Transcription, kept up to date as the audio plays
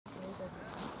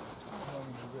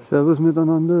Servus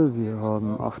miteinander, wir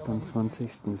haben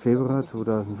 28. Februar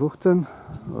 2015,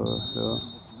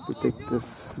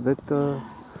 bedecktes Wetter,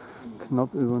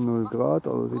 knapp über 0 Grad,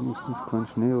 aber wenigstens kein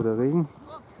Schnee oder Regen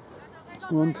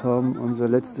und haben unser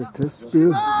letztes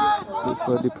Testspiel,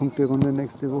 bevor die Punkterunde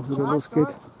nächste Woche wieder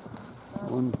losgeht.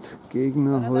 Und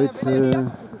Gegner heute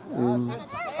in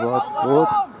Schwarz-Rot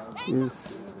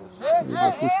ist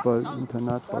das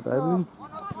Fußballinternat Bad Aibling,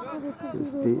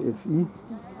 das DFI.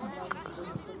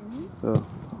 Ja,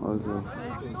 also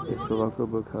SV Wacker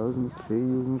Burghausen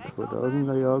C-Jugend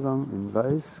 2000er Jahrgang in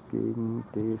Weiß gegen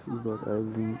DFI Bad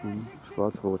Aibling in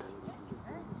Schwarz-Rot.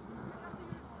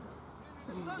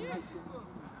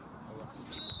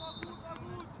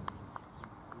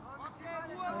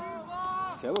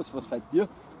 Servus, was fällt dir? Ja,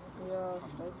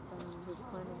 Steißbein, das ist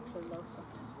keine Schnelllaufer.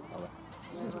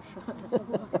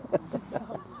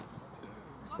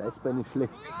 Steißbein ist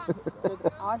schlecht. Das ist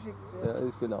der arschigste. Ja,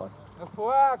 ist für den Arsch. Nach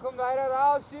vorne, komm weiter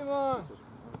raus, Simon!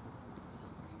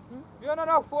 Ja, noch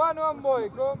nach vorne einmal,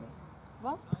 komm!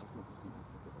 Was?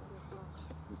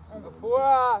 Nach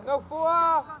vorne, nach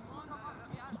vorne!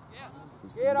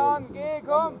 Geh ran, geh,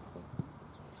 komm!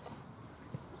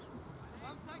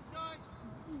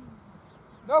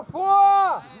 Nach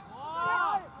vorne!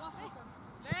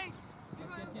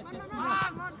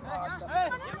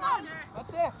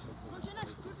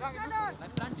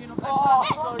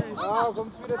 Ja,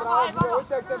 kommt wieder draußen, der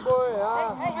holt euch den Ball, ja.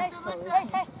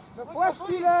 Nach vorne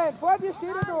spielen, vor dir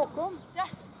steht er doch, komm.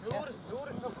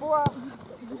 Nach vorne.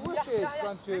 Wo steht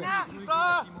ganz schön. Ja, nicht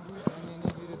nach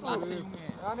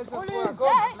vorne,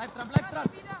 komm. Bleib dran.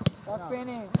 Sag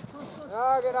Benni.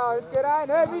 Ja, genau, jetzt geh rein,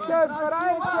 hey, mithelfen,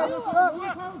 rein,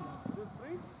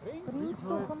 Bringst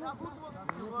du, komm.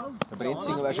 Der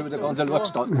Brenzinger war schon wieder ganz allein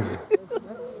gestanden.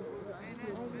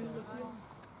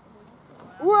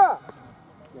 Uhr!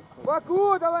 War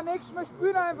gut, aber nächstes Mal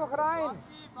spielen einfach rein.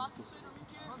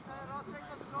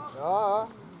 Ja.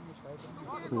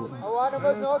 Aber einer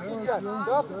muss nachsichern.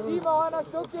 Da ziehen wir einer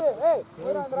Stocke. Hey,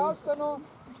 hör dann raus da noch.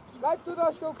 Bleib du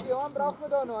da Stocke, einen brauchen wir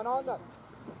da noch, einen anderen.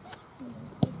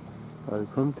 Ball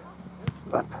kommt.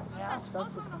 Ab.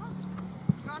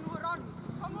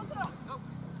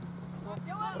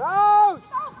 Raus!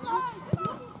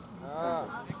 Ja.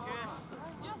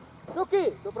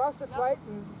 Stocke, du brauchst den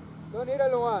zweiten. Da nicht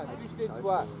allein, die steht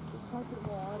zwei.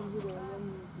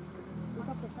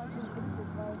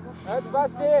 Jetzt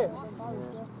passt sie.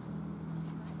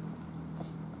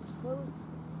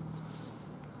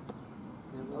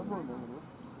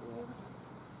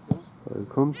 Ball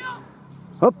kommt.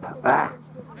 Hopp! Ah.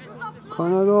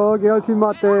 Keiner da, geh halt die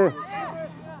Matte.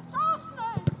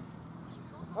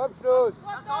 Abschluss.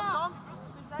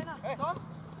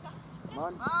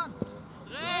 Mann.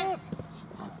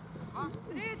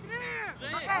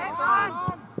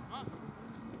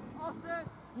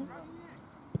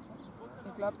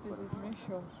 Ich glaube, das ist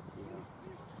Mischung.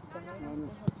 Der Mann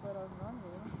ist 2000 Mann,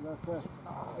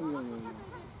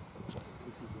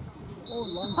 Oh,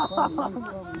 langsam.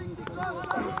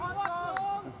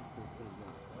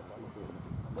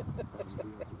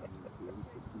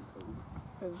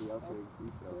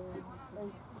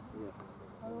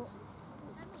 Hallo.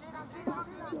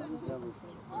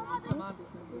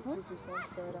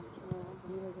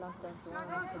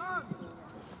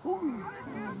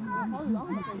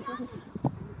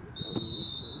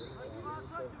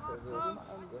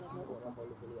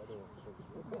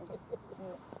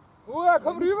 Ruhe,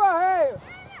 komm rüber, hey!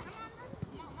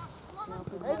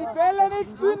 Hey, die Bälle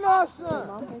nicht spielen lassen!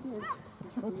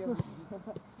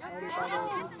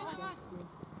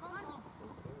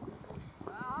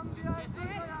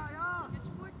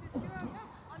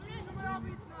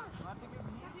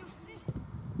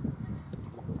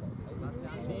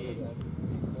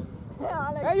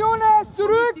 Hey Jonas,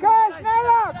 zurück, hey,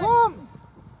 schneller, komm!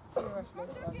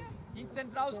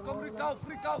 Hinten raus, komm, rück auf!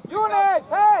 Jonas,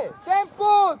 hey,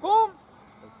 Tempo, komm!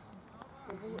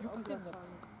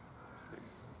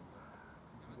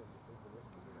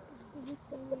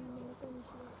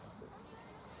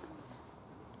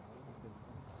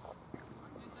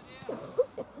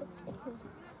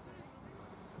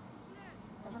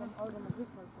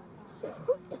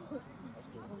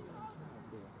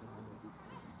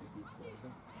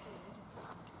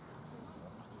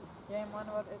 Ja, ich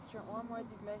meine, war jetzt schon einmal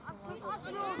die gleiche Mannschaft.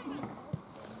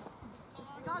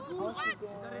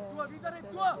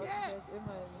 Der ist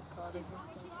immer im Kader.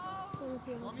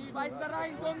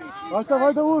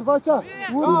 Weiter, Ruth, weiter.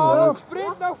 Komm,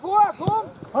 sprint nach vor, komm!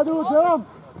 Hallo, Jerome.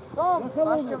 Komm, komm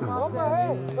mal,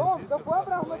 hey, komm, davor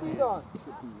brauchen wir die dann.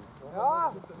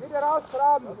 Ja, nicht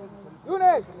raustraben.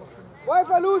 Jonas,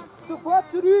 Ballverlust, sofort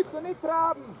zurück und nicht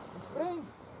traben. Spring.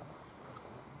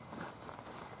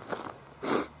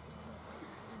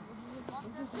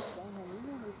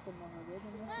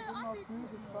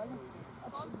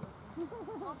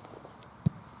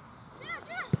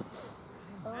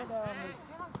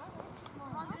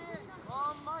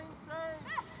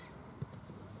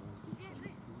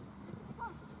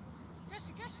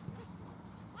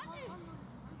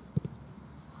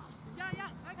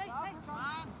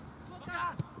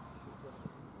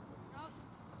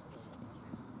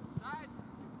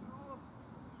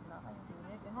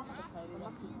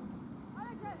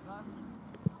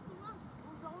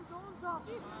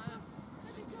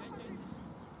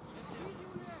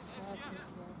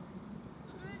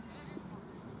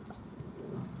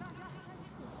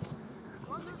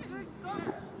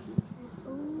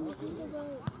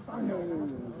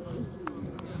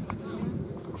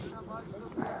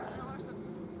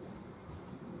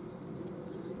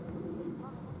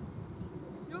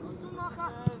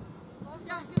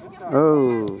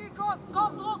 Oh.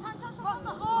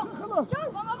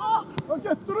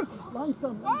 Okay, zurück,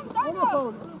 langsam.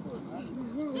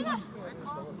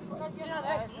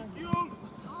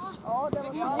 Oh, der war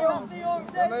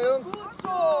gut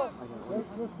so.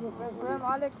 Wir hören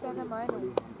Alex seine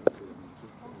Meinung.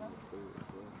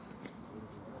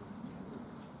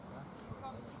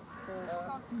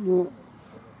 Ja.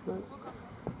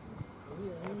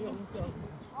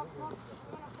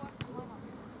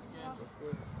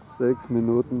 6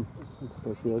 Minuten ist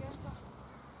passiert.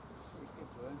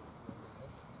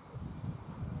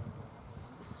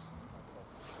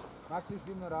 Maxi,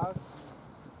 schwimm nur raus.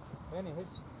 Wenn ich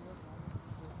jetzt.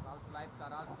 Ralf bleibt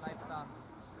da.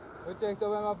 Hört euch da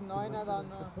beim auf den 9er dann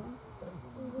noch.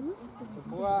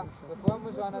 Davor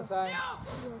muss einer sein.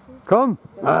 Komm!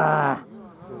 Ah.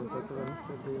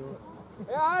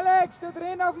 Ja, Alex, da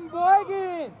drin auf den Ball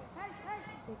gehen!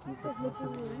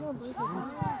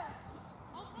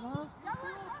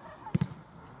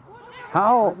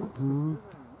 Hau!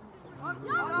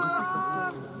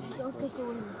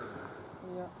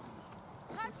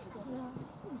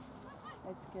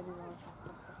 Jetzt geht er raus.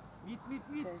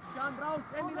 Mit. Jan raus,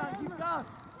 Emilan, gib Gas.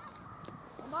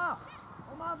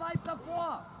 Oma, weiter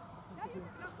vor.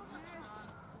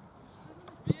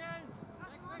 Spielen.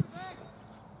 Weg.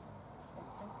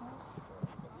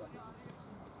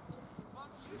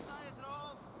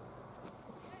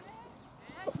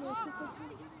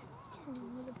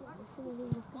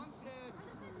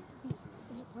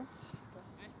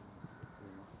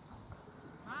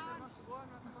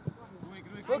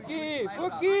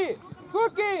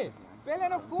 Fuki! Bälle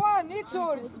nach vorn, nicht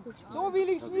so! So will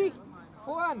ich's nicht!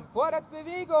 Vorn, fordert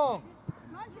Bewegung!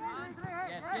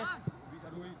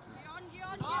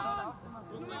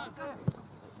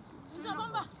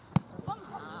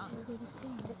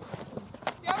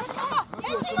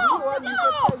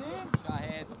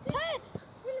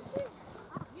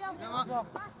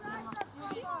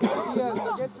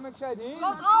 Hier, jetzt mal gescheit hin!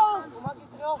 Raus,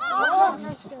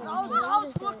 Burghausen!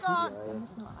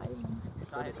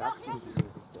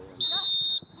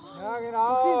 Ja,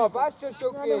 genau, passt schon,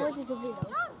 Schoki!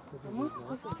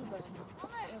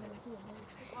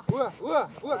 Uhr!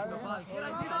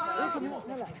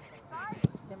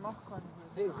 Der macht keinen.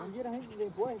 Hey, wenn wir da hinten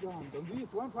den Ball haben, dann will ich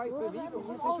vorne falsch bewegen und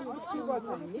muss nicht unspielbar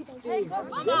sein, nicht stehen.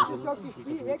 Das ist auch die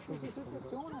Spiel, wechselt die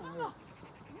Situationen.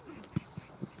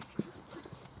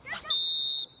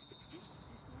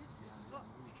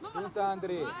 Gut,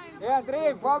 André. Hey, André,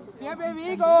 mehr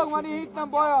Bewegung, wenn die hinten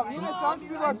am Ball haben. Nicht mehr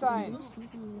unspielbar sein.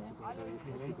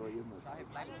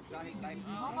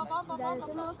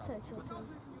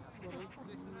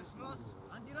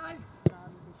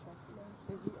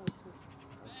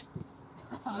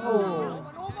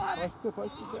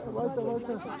 Weiter.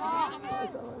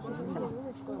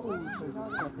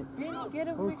 Geh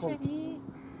doch ruhig schnell hin.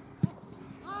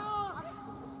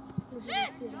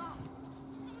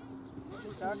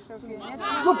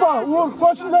 Super, Uhr,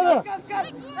 komm schneller!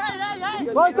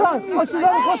 Weiter, komm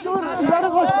schneller, Ja,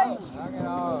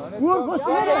 genau. Uhr, komm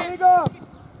schneller!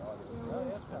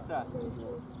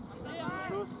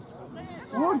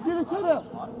 Uhr, geh jetzt hin!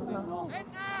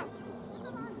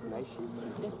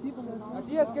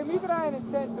 Matthias, geh mit rein ins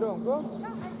Zentrum, komm.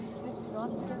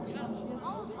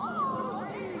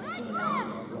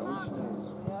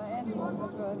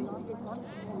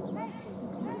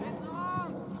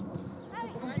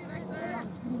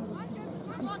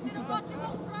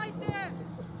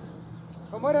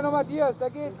 Komm mal noch, Matthias, da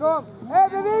geht, komm. Hey,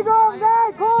 Bewegung,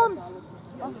 nein, kommt!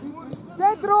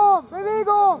 Zentrum,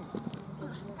 Bewegung!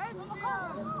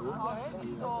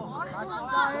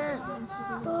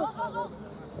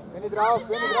 Bin ich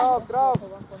drauf, drauf.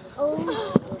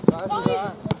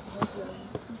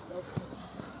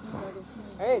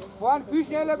 Hey, vorne viel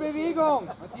schneller Bewegung.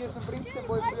 Matthias. gehst und bringst den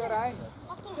Ball früher rein.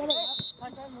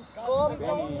 Drauf,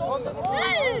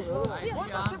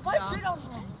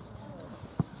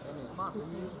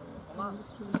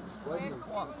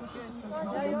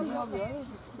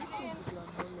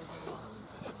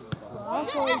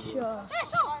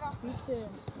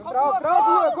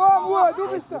 Uhr, komm, Uhr, du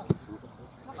bist da.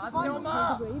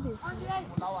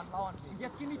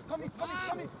 Jetzt geh mit, komm mit, komm mit,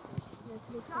 komm mit.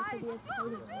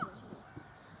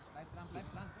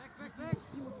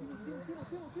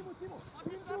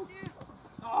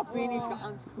 Oh, bin ich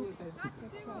ganz gut.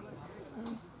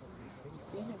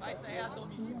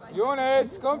 Jonas,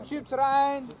 komm, schieb's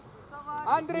rein.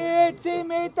 André, 10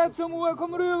 Meter zum Uhr,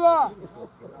 komm rüber.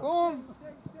 Komm.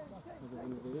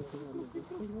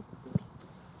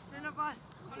 Schöner Ball.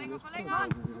 Verlängern.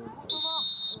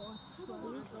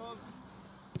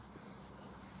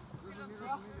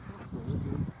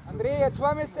 André, jetzt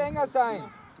wollen wir es enger sein.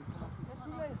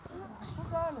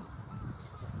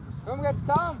 Komm jetzt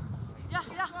zusammen. Ja.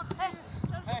 Hey.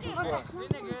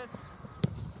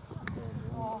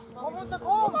 Komm runter,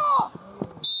 komm!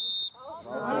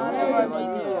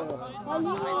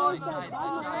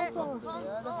 Greif.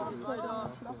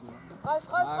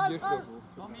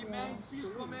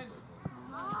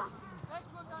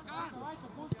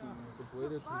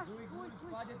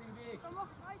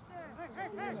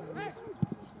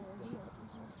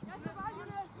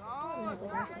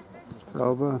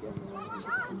 Sauber.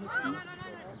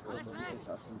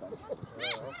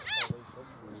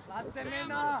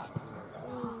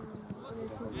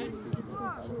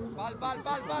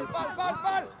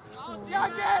 Ball. Ja,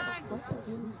 geh!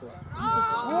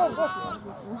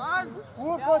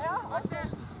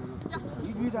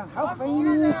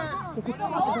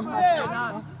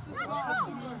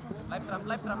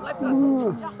 Bleib dran.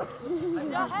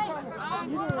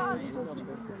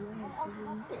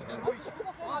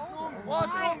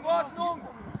 Ordnung!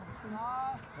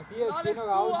 Matthias, geh noch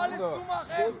außen. Du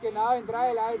gehst genau in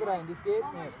 3 Leute rein, das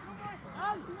geht nicht.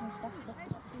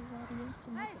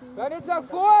 Dann jetzt nach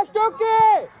vor,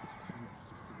 Stücke!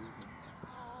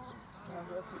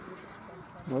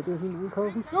 Wollt ihr ihn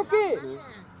einkaufen? Stücke!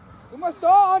 Du musst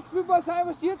da anspielbar sein,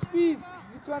 was du jetzt bist.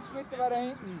 Die 20 Meter weiter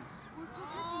hinten.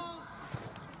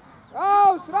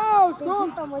 Raus,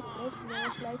 komm! Da muss pressen,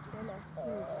 gleich voller.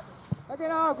 Ja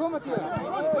genau, komm Matthias.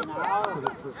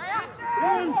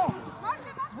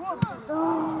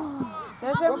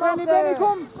 Sehr schön, Benni,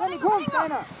 komm,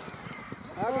 deiner.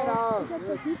 Ja genau.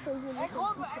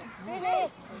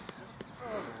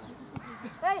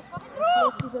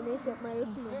 Vielleicht dieser Meter hat mal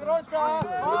Rücken.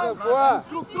 Wieder vor.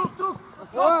 Druck!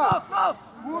 Vor.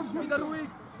 Wieder ruhig!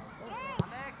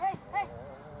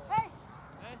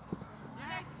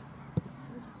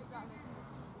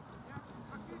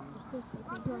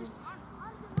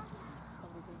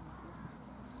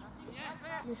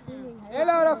 Wir spielen gegen Heil.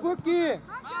 Ella oder Fuki.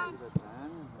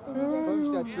 5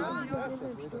 Stationen.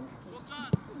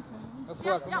 Nach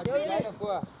vor, komm mal, kleiner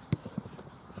vor.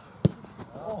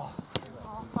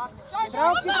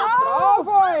 Drauf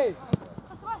euch!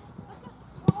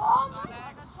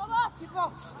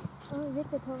 Wird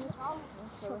der Tor.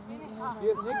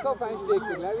 Hier ist nicht Kopf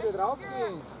einstecken, gleich wieder drauf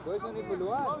gehen. Da ist noch nicht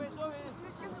verloren.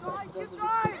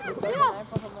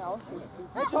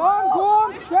 Jetzt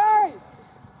komm, schön!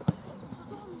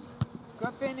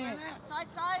 Gut, Benni.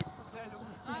 Zeit.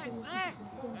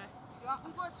 Ja,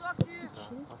 gut, so aktiv.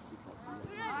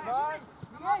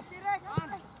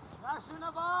 Ja,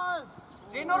 schöner Ball!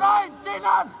 Zieh nur rein! Zieh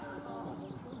dann!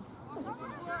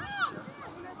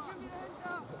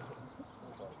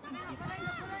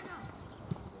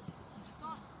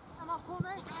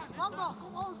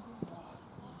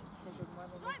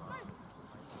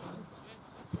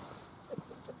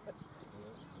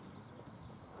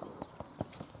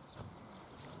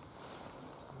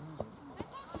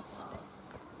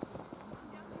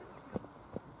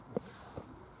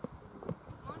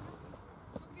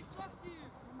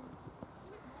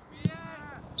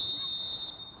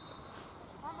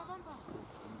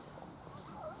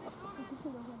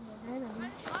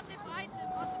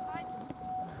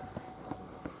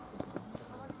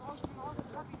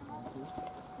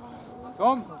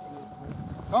 Komm!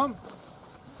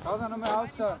 Schau da nochmal aus,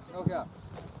 nachher.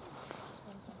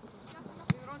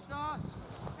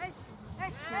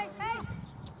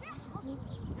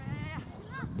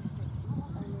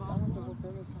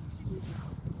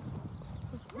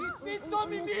 Mit,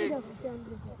 Tommy, mit!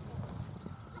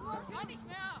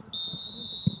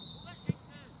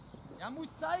 Ja, muss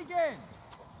zeigen!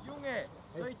 Junge,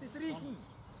 soll ich das riechen?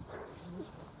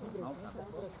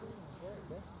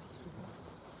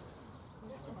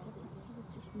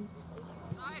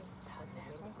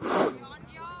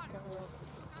 Ja.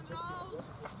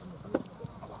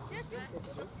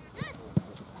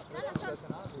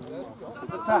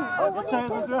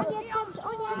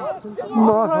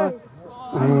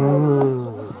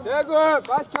 Sehr gut,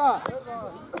 passt schon.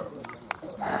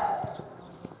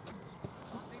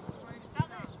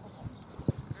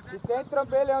 Die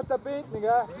Zentrambälle unterbinden,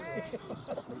 gell?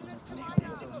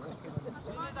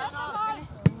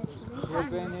 Hier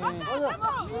bin ich.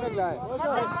 Wieder gleich.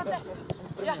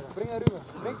 Bring er rüber.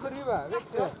 Bring sie rüber.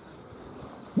 Wechsel.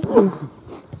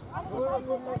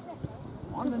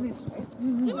 Ein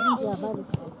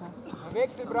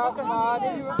Wechsel brauchen wir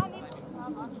nicht.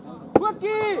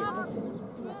 Burki!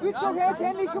 Bitte doch jetzt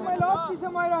endlich einmal, lass das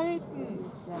einmal da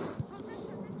hinten.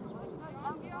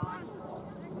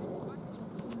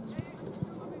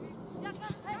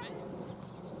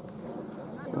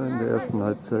 In der ersten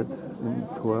Halbzeit im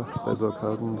Tor bei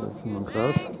Burghausen, das ist ein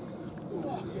Gras.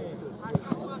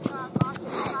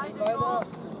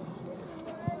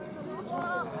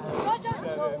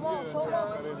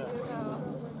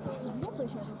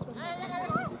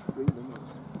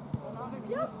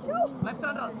 Bleib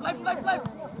dran, bleib!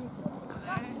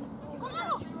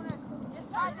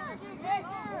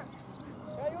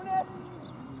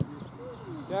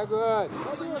 Sehr gut.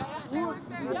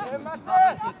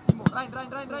 Rein!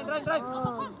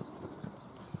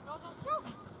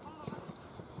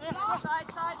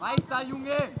 Weiter,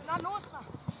 Junge! Na los!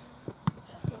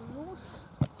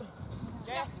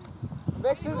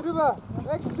 Wechsel drüber.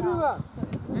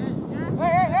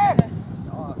 Hey!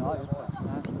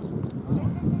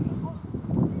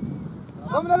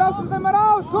 Komm, dann lass uns nicht mehr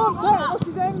raus. Komm, was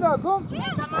ist eng da? Komm. Kein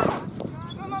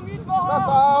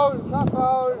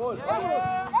Foul.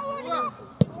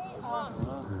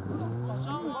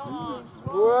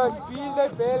 Gut, spiel die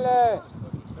Bälle.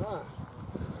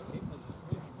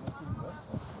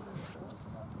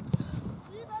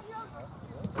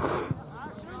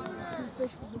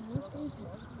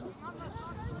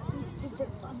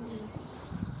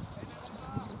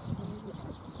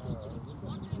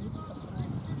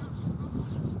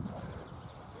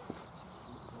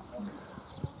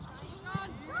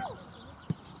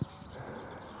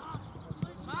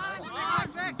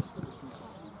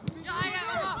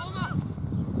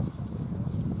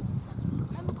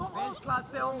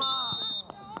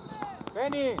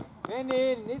 Benny,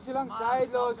 nicht so lange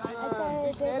Zeit lassen.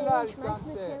 Schneller das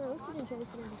Ganze.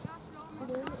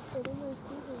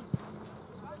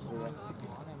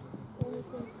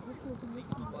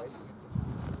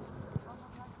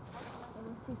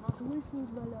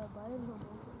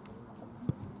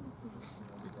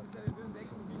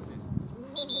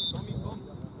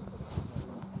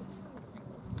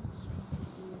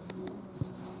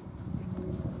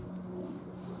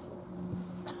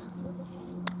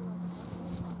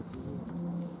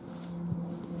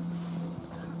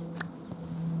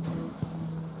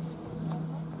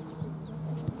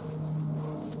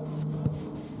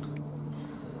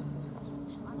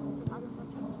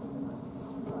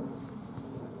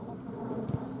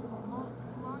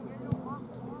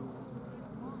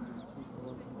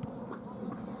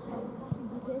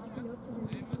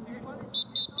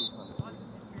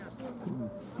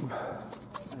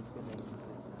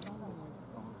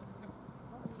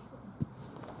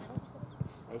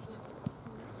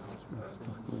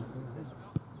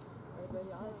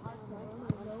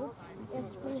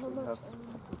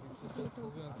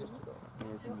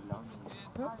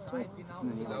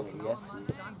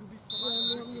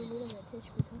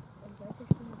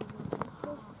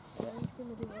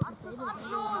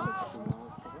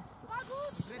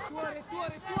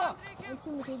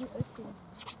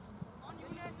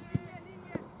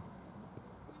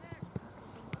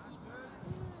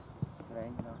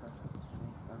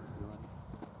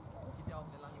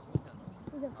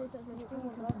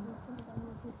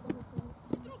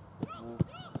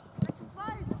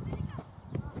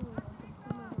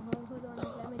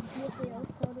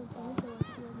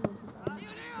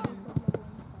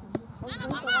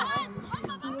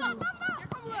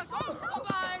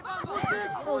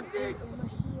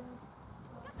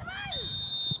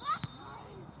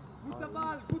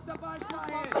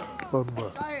 Tom,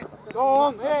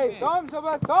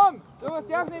 sowas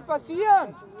darf nicht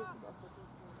passieren.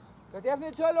 Das darf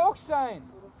nicht so ein Loch sein.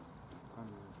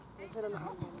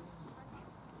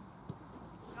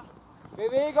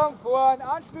 Bewegung vorn,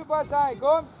 anspielbar sein,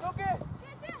 komm. Okay.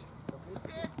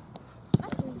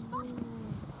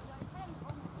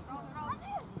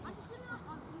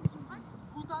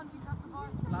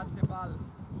 Klasse Ball.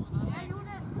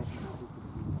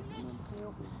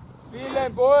 Spiel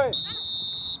den Ball.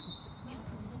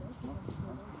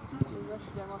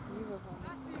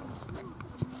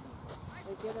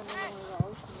 Das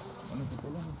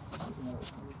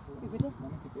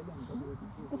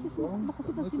ist, machen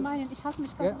Sie, was Sie meinen. Ich halte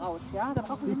mich ganz raus, ja? Da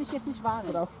brauchen Sie mich jetzt nicht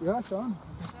warnen. Ja, schon.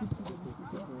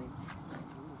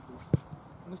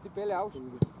 Du musst die Bälle aus.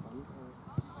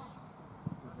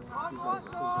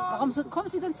 Warum kommen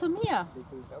Sie denn zu mir? Ja,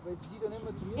 aber jetzt Sie dann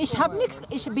immer zu mir Ich habe nichts,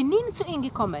 ich bin nie zu Ihnen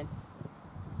gekommen.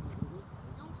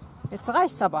 Jetzt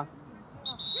reicht's aber.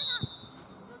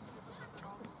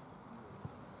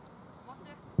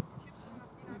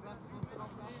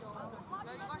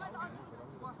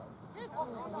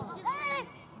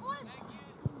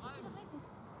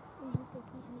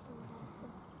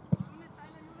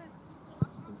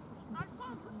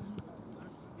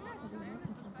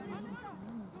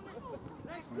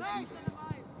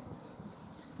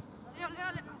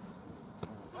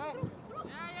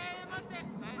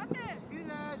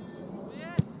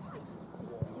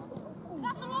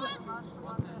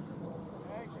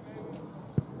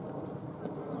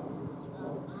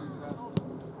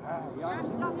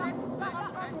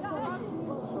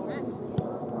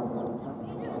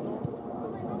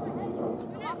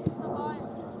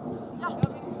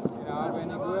 Ja, wenn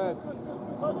ich gut.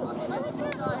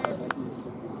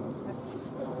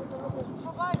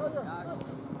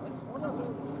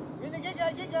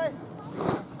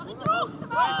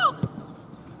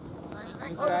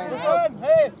 Ist rein.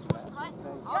 Hey!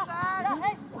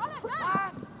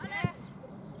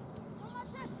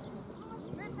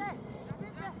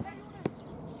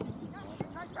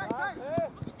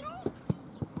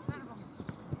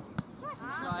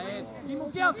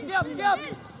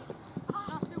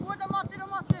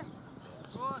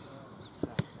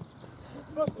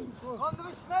 Komm, du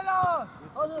bist schneller!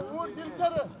 Also, Ruhe, die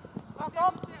Zelle!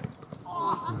 Achtung!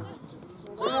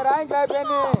 Finger rein gleich, Benni.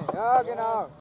 Ja, genau.